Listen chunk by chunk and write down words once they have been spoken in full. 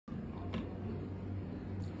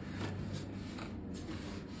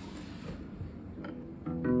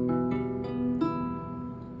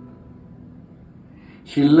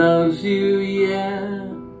She loves you,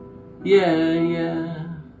 yeah, yeah, yeah.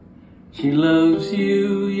 She loves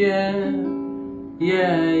you, yeah,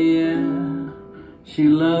 yeah, yeah. She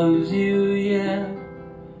loves you, yeah,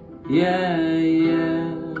 yeah,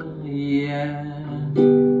 yeah, yeah.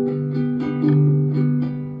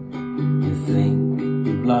 You think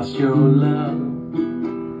you've lost your love?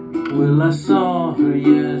 Well, I saw her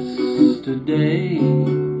yesterday.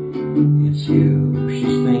 It's you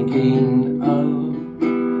she's thinking of,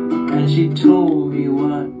 and she told me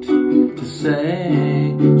what to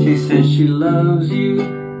say. She says she loves you,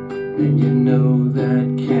 and you know that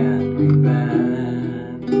can't be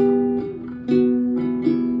bad.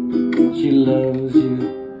 She loves you,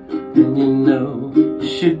 and you know you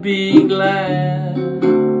should be glad.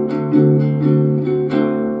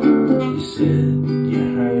 She said you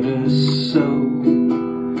hurt her so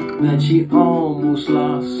that she almost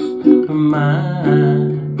lost her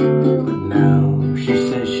mind. But now she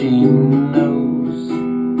says she knows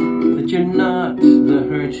that you're not the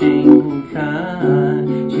hurting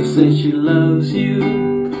kind. She says she loves you,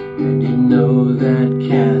 and you know that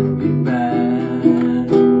can't be bad.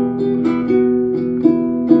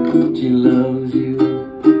 She loves you,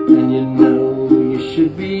 and you know you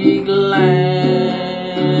should be glad.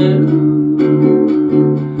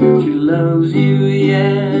 She loves you,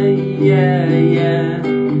 yeah, yeah, yeah.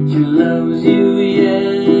 She loves you,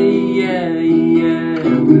 yeah, yeah,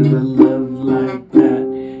 yeah. With a love like that,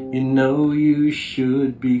 you know you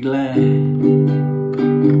should be glad.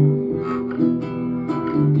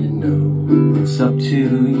 You know it's up to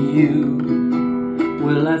you.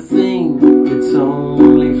 Well, I think it's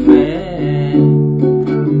only fair.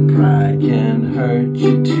 Pride can hurt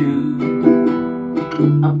you too.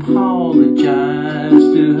 Apologize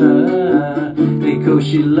to her, because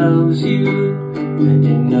she loves you, and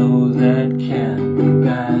you know that can't be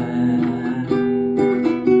bad.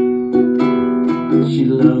 She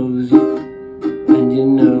loves you, and you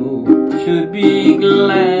know should be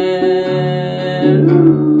glad.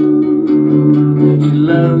 She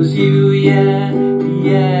loves you, yeah,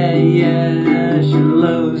 yeah, yeah. She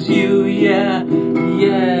loves you, yeah,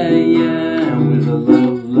 yeah, yeah. With a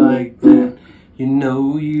love like that, you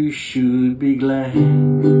know you should be glad. With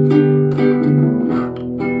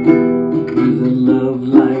a love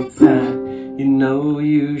like that, you know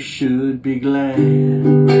you should be glad.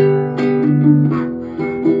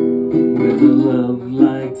 With a love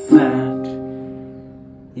like that,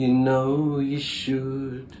 you know you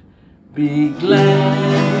should be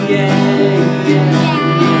glad. Yeah, yeah, yeah.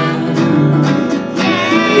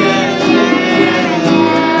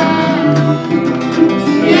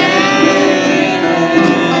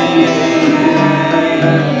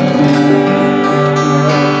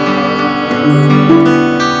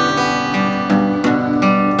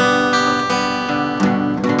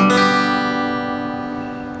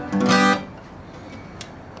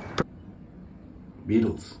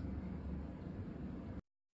 Beatles.